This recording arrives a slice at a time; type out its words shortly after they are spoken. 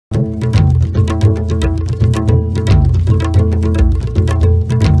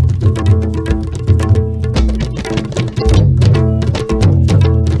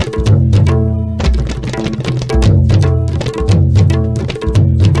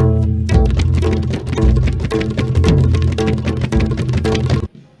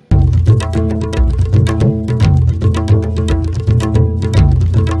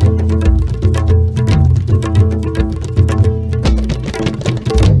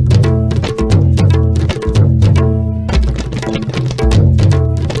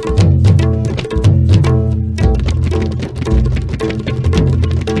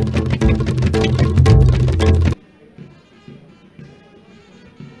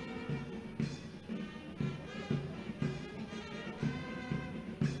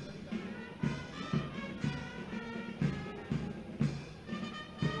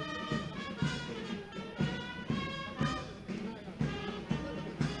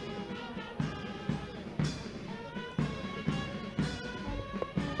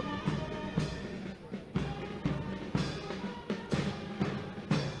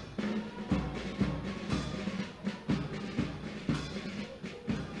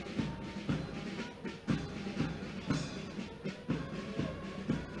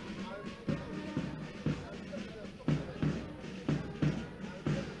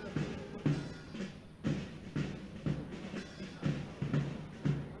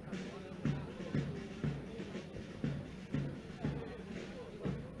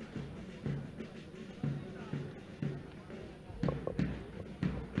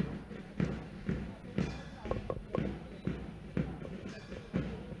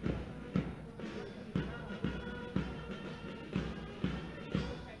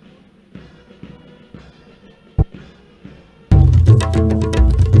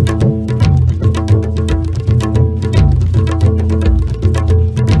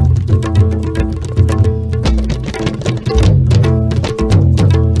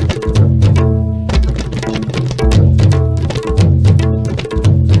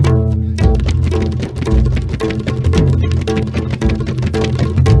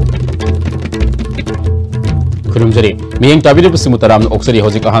खुरुमजरी मियेंग ताबिरब सिमुतराम ओक्सरी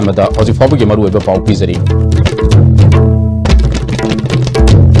हौजिक अहानमदा हौजिक फाबुगी मरुओइबा पाउ पिजरी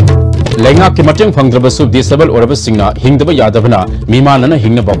लेंगा की मटेंग फंगद्रबसु disable ओरबसिंगना हिंगदबा यादबना मीमानना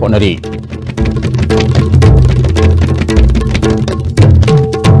हिंगनबा honorary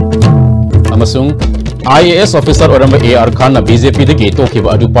अमसुंग IAS officer ओरंब AR Khan ना BJP दगी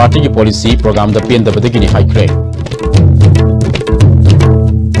तोखिबा अदु पार्टी की पॉलिसी प्रोग्राम द पेंदबदगी हाइख्रे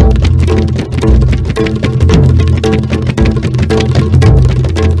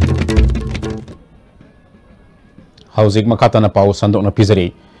हौजिक मखाताना पाउ संदोकना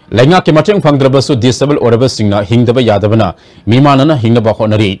पिजरी लेंगा के मटेंग फंगद्रबसु डिसेबल ओरबसिंगना हिंगदबा यादबना मीमानना हिंगनबा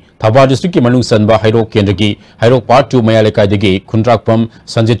होनरी थबा डिस्ट्रिक्ट की मनुंग सनबा हैरोक केंद्र की हैरोक पार्ट 2 मयालेकाइदगी खुंद्राकपम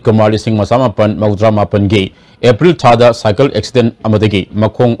संजित कुमार लिसिंग मसामापन मौद्रा मापन की एप्रिल थादा साइकिल एक्सीडेंट अमदगी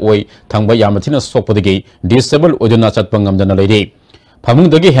मखोंग ओय थंगबा यामथिना सोकपदगी डिसेबल ओदना चटपंगमदना लेरी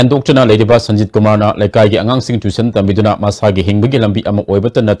फमुंगदगी हेंदोक्चना लेरिबा संजित कुमारना लेकाइगी अंगांगसिंग ट्यूशन तंबिदुना मसागी हिंगबगी लंबी अमा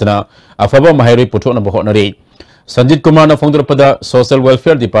ओयबत नतना अफबा महैरोय पुथोना बहोनरी Sanjit Kumar फोंदरपदा social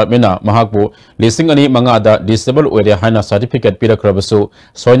welfare department महाकबु लिसिंग अनि मंगादा डिसेबल ओइरे हाइना सर्टिफिकेट पिरखरबसु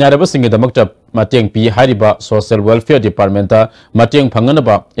सोयनारबसिंगदमक्ता मतेंग पि हारिबा social welfare department मतेंग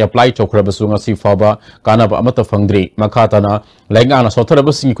फंगनबा apply तोखरबसु ngasi फाबा कानाबा अमता फंगद्री मखाताना लेंगाना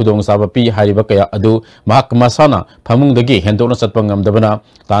सोथरबसिंग खुदोंग साबा पि हारिबा कया अदु महाक मसाना फमुंगदगी हेंदोना चटपंगमदबना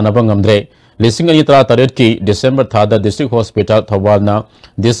तानाबा ngamdre लिसिंग अनि तरा तरेट की डिसेंबर थादा डिस्ट्रिक्ट हॉस्पिटल थवालना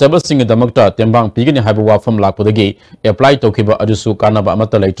डिसेबल सिंग दमक्ता तेंबांग पिगनि हाइबा वाफम लाकपदगी एप्लाई तोखिबा अदुसु कानाबा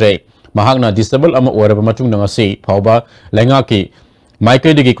अमता लेट्रे महागना डिसेबल अमा ओरबा मतुंग नंगसी फावबा लेंगा की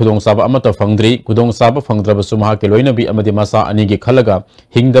माइकेदगी खुदोंग साबा अमता फंगद्री खुदोंग साबा फंगद्रबसु महाके लोइनबी अमदि मसा अनिगी खलगा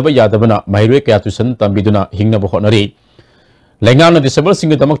हिंगदबा यादबना माइरोय कया तुसन तंबिदुना हिंगनबा होनरी लेंगाना डिसेबल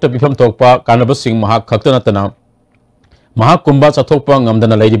सिंग दमक्ता पिफम तोकपा कानाबा सिंग महाक खक्तनतना महाकुंभा चथोपा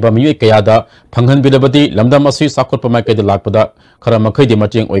ngamdana leiriba miyoy kayada phanghanbidabadi lamdam asi sakotpa maikeda lakpada khara makhaydi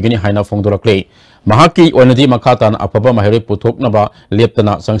mateng oigani haina phongdorakle mahaki onadi makhatan afaba mahire puthoknaba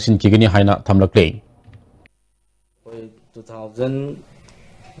leptana sangsin kigani haina thamlakle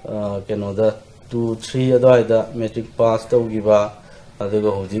 2000 kenoda 23 adoida metric pass tawgiba aduga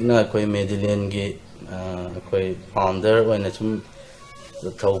hojikna koi medillion gi koi founder oina sum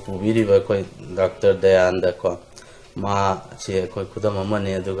thaupu biriba koi Dr. Dayanda ko मा से कोई खुदम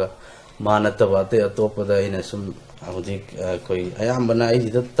अमने अदुगा मा नतबा ते अतोपदा इन सुम हुजिक कोई अयामबना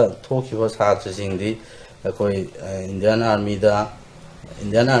edit थोखिबा सात्रसिंगदि कोई Indian army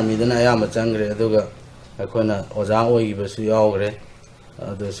दना अयाम चंगरे अदुगा अखोना ओजा ओइगिबसु यावग्रे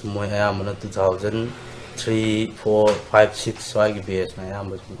अदु सुमोय अयामना 2003 4 5 6 स्वाइगी बेस ना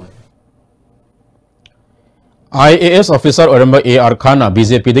अयामबसु IAS ऑफिसर ओरंबा AR खाना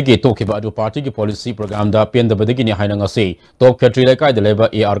BJP दगी तोखिबा अदु पार्टी की पॉलिसी प्रोग्राम दा पेंदबदगी नि हाइना ngasi तोक खेत्री लेकाय दलेबा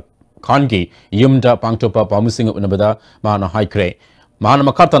AR खान की युमदा पांगटोपा पामुसिंग उनबदा माना हाइख्रे माना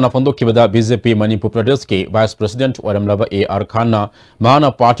मखातना फोंदोखिबदा BJP मणिपुर प्रदेश के वाइस प्रेसिडेंट ओरमलबा AR खाना माना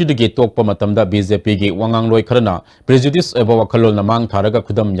पार्टी दगी तोकपा मतमदा BJP की वांगांग लोय खरना प्रेजुडिस एबा वखलोल ना मांग थारगा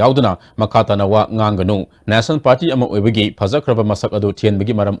खुदम यावदना मखातना वा ngangganu नेशनल पार्टी अमा ओइबगी फजखरबा मसक अदु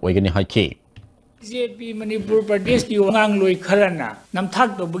थियनबगी मरम ओइगनि हाइखे BJP मणिपुर प्रदेश की वांगांग लोय खरना नमथाक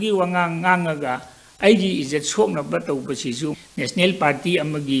तोबगी वांगांग ngangaga aigi इज्जत सोकनबा तौबसिसु नेशनल पार्टी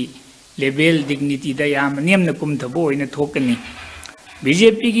अमगी लेवल डिग्निटी दा याम नेमना कुमथबो ओइना थोकनी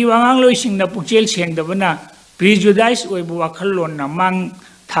BJP की वांगांग लोय सिंगना पुक्चेल सेंगदबना प्रिजुडाइस ओइबो वाखलोन मांग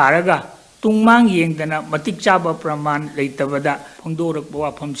थारगा तुंगमांग येंगदना मतिक चाबा प्रमाण लेतबदा फोंदोरकबा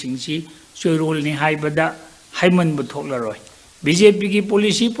वाफम सिंगसी सोयरोलनि हाइबदा हाइमनबो थोकलरोय BJP की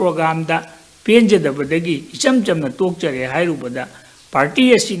पॉलिसी प्रोग्राम दा पेंजदबदगी इचम चमना तोकचरे हाइरुबदा पार्टी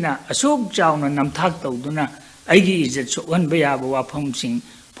असिना अशोक चावना नमथाक तौदुना आइगी इज्जत सोहनबा याबा वाफमसिंग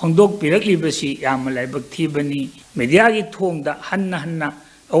फोंदोक पिरकलिबसी याम लाइबक थीबनी मीडिया की थोंगदा हन्ना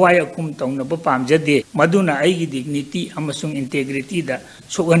अवाय अकुम तौनबा पामजदे मदुना आइगी डिग्निटी अमसुंग इंटेग्रिटी दा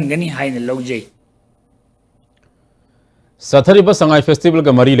सोहनगनी हाइना लौजै सथरिबा संगाई फेस्टिवल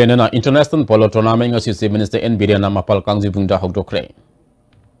का मरी लेना इंटरनेशनल पोलो टूर्नामेंट असि chief minister N बिरेना मपल कांगजिबुंगदा हौदोखरे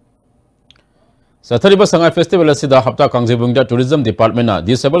सथरिबा Sangai festival असिदा हप्ता कांगजिबुंगदा टूरिज्म डिपार्टमेंट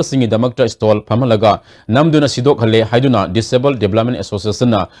डिसेबल सिंगी दमक्ता स्टॉल फमलगा नमदुना सिदोक हले हाइदुना डिसेबल डेवलपमेंट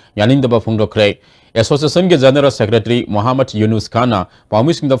एसोसिएशन यानिंगदबा फोंदोखरे एसोसिएशन के जनरल सेक्रेटरी मोहम्मद यूनुस खाना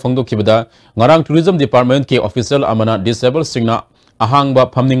पामिसिंगदा फोंदोखिबदा ngarang टूरिज्म डिपार्टमेंट के ऑफिशियल अमना disable सिंगना अहांगबा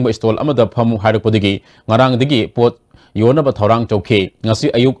फमनिंगबा stall अमदा फमु हाइरपदगी ngarangdagi pot योनबा थौरांग चौखे ngasi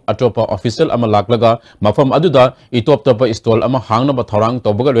ayuk atopa official ama laklaga mafam aduda itoptapa stall ama hangnaba thorang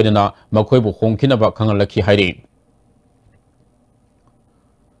tobaga loina makhoibu hongkhinaba khangalakhi hairi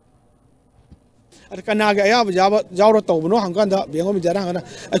कनागे अयाब Jawar तौबनो हंकान बेंगो मिजारा हंगाना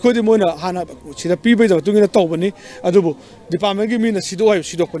अखोदि Mona हाना सिदा पीबे तुंगिना तौबनी अदुबु department की मीना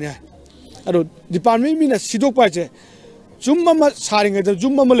सिदोकपने अदो department Meena सिदोकपाचे जुम्मा सारिंगे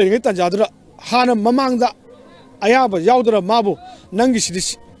जुम्मा लेंगे तंजादुरा हाना ममांगदा अयाब याउदरा माबु नंगी सिदि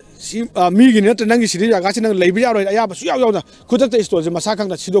मीगी नत्र नंगी सिदि जागाछि नंग लेबि यारो अयाब सुयाव याउदा खुदत स्टोर जे मसा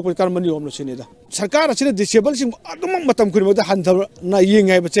खंगदा सिदोक कर्म नियम लो सिनेदा सरकार असिना डिसेबल सिंग अदुम मतम खुरिमदा हंधर ना यिंग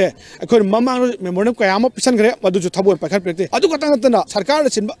हाइबचे अखोर ममांग मेमोरम कयाम पिसन गरे मदुजु थबोर पखर प्रेते अदु कतंगतना सरकार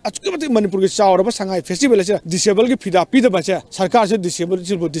सिन अचुकमति मणिपुर के चावरब संगाई फेस्टिवल से डिसेबल की फिदा पिदबचे सरकार से डिसेबल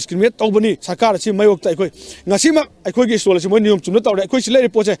सिबो डिस्क्रिमिनेट तौबनी सरकार सि मयोक्ता अखोय ngasiमा अखोय के स्टोर से मोय नियम चुमना तौरे अखोय सिले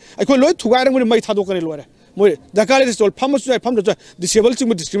रिपोर्ट अखोय लोय थुगारंग मय थादोकने लोरे मोय दरकार स्टोर फमसु फमदो डिसेबल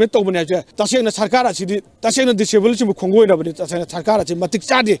सिंग डिस्क्रिमिनेट तौबने तसेंग सरकार असिदि तसेंग डिसेबल सिंग खोंगोयनबनि तसेंग सरकार असिन मतिक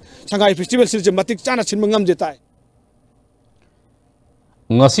चादि संगाई फेस्टिवल से मतिक चाना सिन मंगम जेताय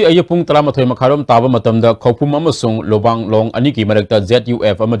ngasi ayapung 13 makarom taba matamda khopum amasung lobang long aniki marakta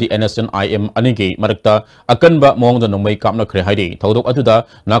ZUF amadi NSNIM aniki marakta akanba mongda nomai kapna khre haidi thodok atuda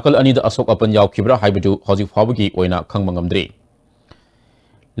nakal ani da asok apan yaw khibra haibidu hoji phawagi oina khangmangamdri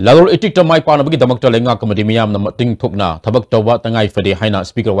lalor itik ta mai panabagi damakta lenga kamadi miyam na mating thokna thabak tawwa tangai fade haina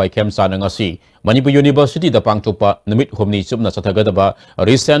speaker wai khemsa na ngasi Manipur University da pangthokpa numit humni chupna sathagadaba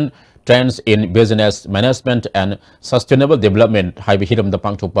recent Trends in Business Management and Sustainable Development haibi hiram da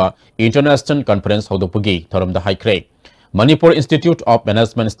pangthokpa International Conference hodopagi thoram da haikre Manipur Institute of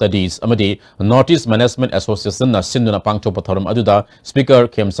Management Studies amadi Northeast Management Association na sinduna pangthokpa thoram aduda speaker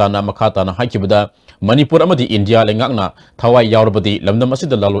khemsana makhata na haikibada Manipur amadi India lengakna thawai yawrabadi lamdam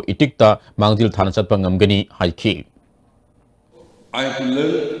asida lalo itikta mangdil thana chatpa ngamgani haiki I have to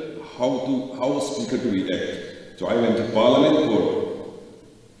learn how a speaker to react. So I went to Parliament for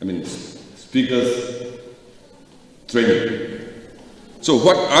speakers training. So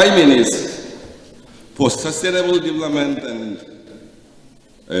what I mean is, for sustainable development and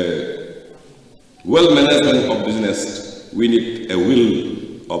well management of business, we need a will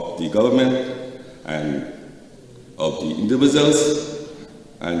of the government and of the individuals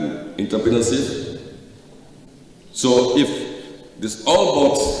and entrepreneurship. So if this all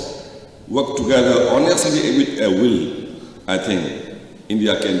both work together honestly with a will, I think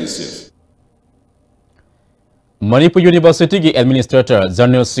India can be safe. Manipur University ki administrator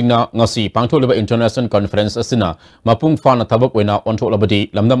General Singna ngasi pangtholaba international conference asina mapung fana thabak oina ontholabadi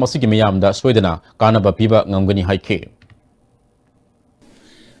lamdam asigi miyam da soidana kanaba piba ngamgani haike.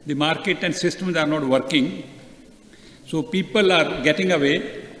 The market and systems are not working, so people are getting away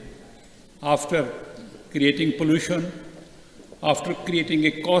after creating pollution, after creating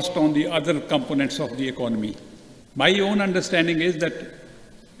a cost on the other components of the economy. My own understanding is that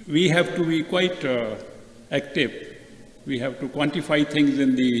we have to be quite active. We have to quantify things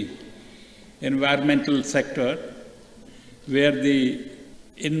in the environmental sector, where the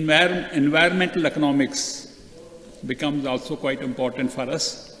environmental economics becomes also quite important for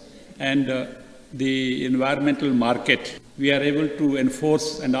us, and the environmental market. We are able to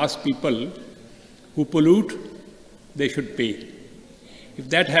enforce and ask people who pollute, they should pay. If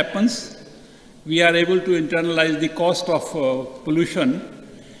that happens, we are able to internalize the cost of pollution,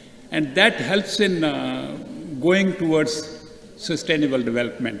 and that helps in going towards sustainable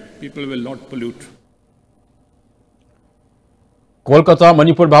development. People will not pollute. Kolkata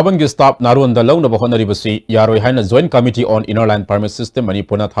Manipur Bhavan ki staff Narun da launa bahonari basi yaroi haina Joint Committee on Inner Line Permit System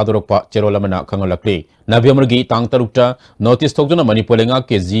Manipur na thadorokpa cherolamana khangalakle November gi tang tarukta notice thokduna Manipur lenga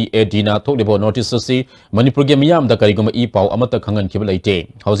ke GAD na thoklibo notice asi Manipur ge miyam da kariguma I pau amata khangan kibalaite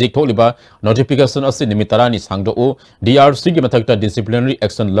hauzik thokliba notification asi nimitarani sangdo o DRC gi mathakta disciplinary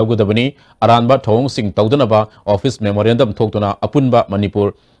action logudabani aranba thong sing tawdana office memorandum thokduna apunba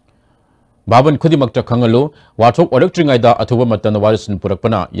Manipur Baban Kudimakta Kangalo, Watok Electring Ida Atuba Matan Warisun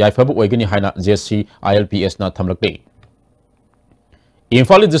Purakpana, Yaifabu Wagini Haina, JSC, ILPS na Tamlakde.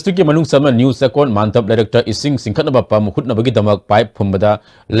 Infali District Manung Sama News Second Mantab Director Ising Sinkanabapa Mukutna Bagidamak Pipe Pumbada,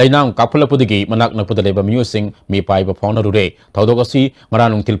 Lainang Kapula Pudigi, Manak Napudaleba Musing, Me Pipe Fauna Rude, Taudogasi,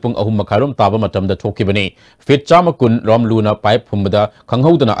 Maranung Tilpung Ahumakarum Tabamatam the Tokibane, Fit Chamakun, Rom Luna Pipe Pumbada,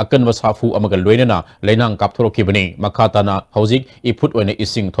 Kanghodana Akan was Hafu Amagalwenana, Lainang Kaptoro Kibane, Makatana, Hosik, I put when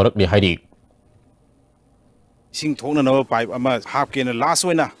Ising Torak Haidi. Sing Tona no pipe, ama half can last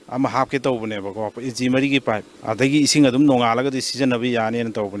winner, ama half get over never go up. It's the Marigi pipe. I think sing a dum no alaga decision of Yani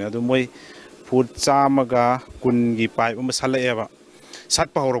and Tobin. Adum way put Samaga, Kungi pipe, Masala Eva.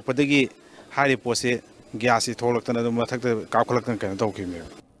 Sat power of Padigi, highly posse, gassy Tolok and Adum attack the calculator can talk him.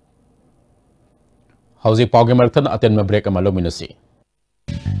 How's the Pogamerton attend my break a maluminacy?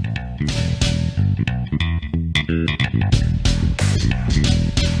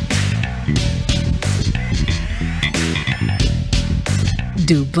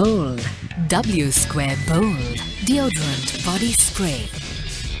 Do bold. W Square Bold Deodorant Body Spray.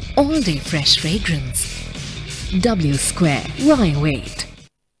 All day fresh fragrance. W Square Rye Weight.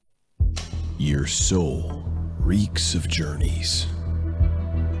 Your soul reeks of journeys,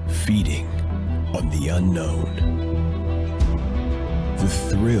 feeding on the unknown, the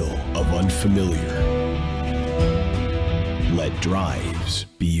thrill of unfamiliar. Let drives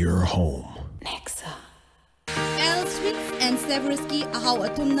be your home. Nexa. L Sweets and Savors ki ahaw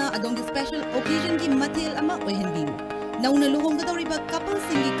atumna adong special occasion ki mathil ama oihenbiu. Nauna luhonggadoriba couple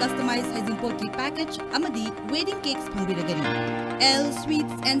singi customized hazing potri package amadi wedding cakes phangiragani. L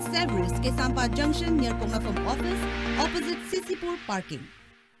Sweets and Savors ke Sampa Junction near Kongafam office opposite Sisipur parking.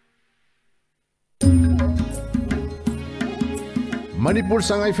 Manipur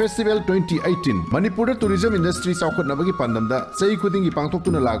Sangai Festival 2018 Manipur tourism industry saukhat nabagi pandamda sei khuding gi pangthok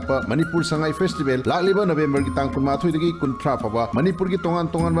tuna lakpa Manipur Sangai Festival lakliba November gi tang 12 dagi 13 phaba Manipur gi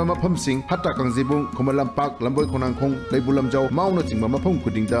tongan tongan ma mapham sing hatta kangjibung khomalam pak lamboi khonangkhong leibulam jaw mauna chingma mapham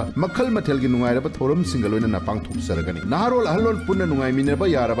khudingda makhal mathel gi nungai raba thorum singaloina na pangthok saragani naharol ahlol punna nungai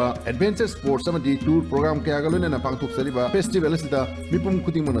minaba yaraba adventure sports amadi tour program kaya galoina na pangthok sariba festival sida mipum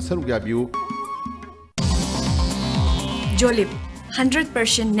khuding mana saruk yabiu Jolip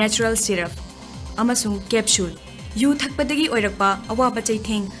 100% natural syrup amasung capsule yu thakpadagi oirakpa awaba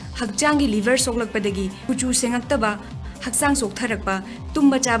chaitheng hakjangi liver soklakpadagi kuchu sengaktaba haksang soktharakpa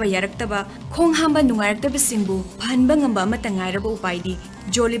tumba chaba yaraktaba khong hamba nungairaktaba singbu phanba ngamba matangairaba upaidi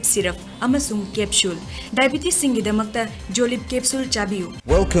Jolip syrup amasung capsule diabetes singidamakta Jolip capsule chabiu.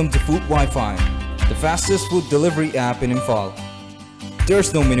 Welcome to Food Wi-Fi, the fastest food delivery app in Imphal. There's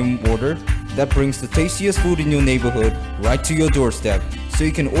no minimum order. That brings the tastiest food in your neighborhood right to your doorstep, so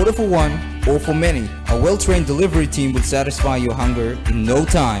you can order for one or for many. A well-trained delivery team will satisfy your hunger in no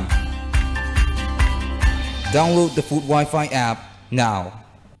time. Download the Food Wi-Fi app now.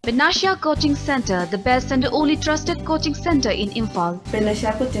 Benashia Coaching Center, the best and the only trusted coaching center in Imphal.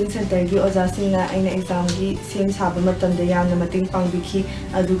 Benashia Coaching Center gi ojasingna aina exam gi sem saba matamda yamna mating pangbikhi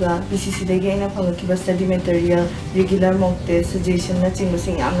aduga BCC dagi aina phangkiba study material regular mock test suggestion na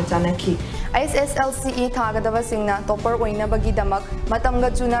chingmasing yamna chanakhi. ISSLCE thagadaba singna topper oina bagi damak matamga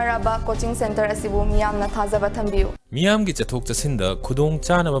chunaraba coaching center asibu miyamna thajaba thambiu. Miyam gi chathok chasinda khudong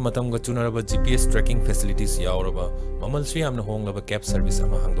chanaba matamga chunaraba GPS tracking facilities yauraba mamal sri amna honglaba cab service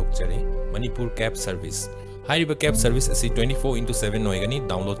ama hangdok chare Manipur cab service. Hariba cab service asi 24/7 oigani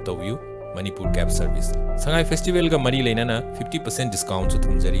download tawyu Manipur cab service. Sangai festival ga mari leinana 50% discount su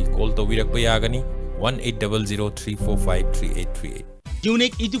thamjari call tawirak ba yagani 180034538838.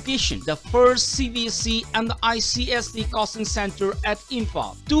 Unique Education, the first CBSE and the ICSE coaching center at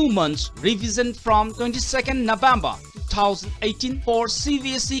Imphal. 2 months revision from 22nd November 2018 for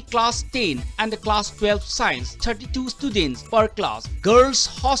CBSE class 10 and class 12 science. 32 students per class. Girls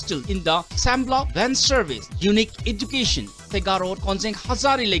hostel in the Sambla van service. Unique Education, Tega Road, Konjeng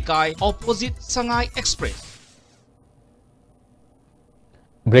Hazari Lekai, opposite Sangai Express.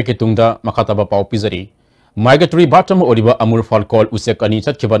 Break it tungda makataba pau pizari. Migratory bottom oriba amur falcol usek ani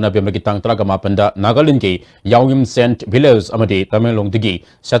chatkibana bemagitang traga mapanda Nagaland ke Yaungim Saint Village amade Tamelong digi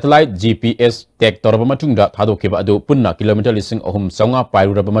satellite GPS tag torba matungda thadokiba adu punna kilometer lising ohum sanga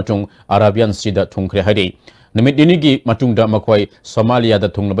pairuraba matung Arabian Sea thungkre hari nimit dinigi matungda makhoi Somalia da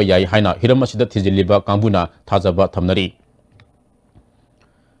thunglaba yai haina hiramasida thijiliba kambuna thajaba thamnari.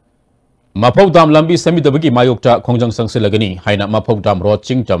 Maphogdam lambi semidabagi mayokta khongjang sangsilagani haina Maphogdam road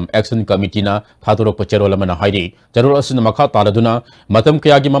chingtam action committee na thadorok pacherol amana hairi jarol asina makha taladuna matam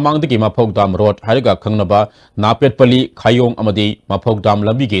kayagi mamangdagi Maphogdam road hariga khangnaba napetpali khayong amadi Maphogdam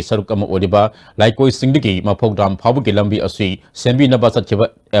lambi ge saruk ama odiba laikoi singdagi Maphogdam phabugi lambi asui sembi naba satchiba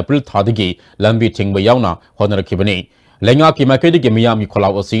April thadagi lambi thingba yauna honarakibani lenga ki makedigi miyami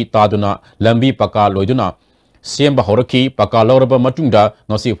kholaw asi taduna lambi paka loiduna Semba horaki paka lauraba matungda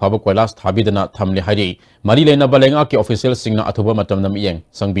ngasi phaba koilas thabidana thamle hari mari lena balenga ki official singna athuba matam nam yeng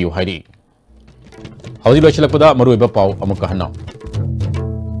sangbiu hari haudi lochilakpada maruiba pau amuka hana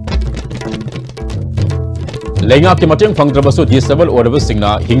lenga ki mateng phangdrabasu disable oraba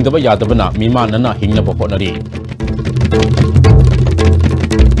singna hingdaba yadabana mimanana hingna bohonari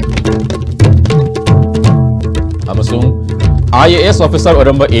amasung IAS officer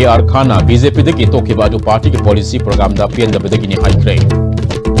Oramba AR Khana BJP dagi tokiba adu party ki policy program da PNW dagi ni haikre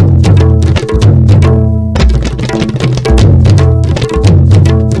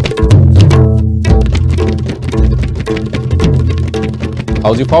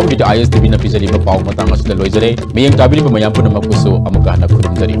Hauji Pau di IAS TV na pizali ba pau matang asda loizare meyang tabili ba mayam pun namakuso amuka na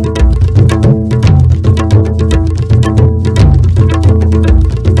khudum dari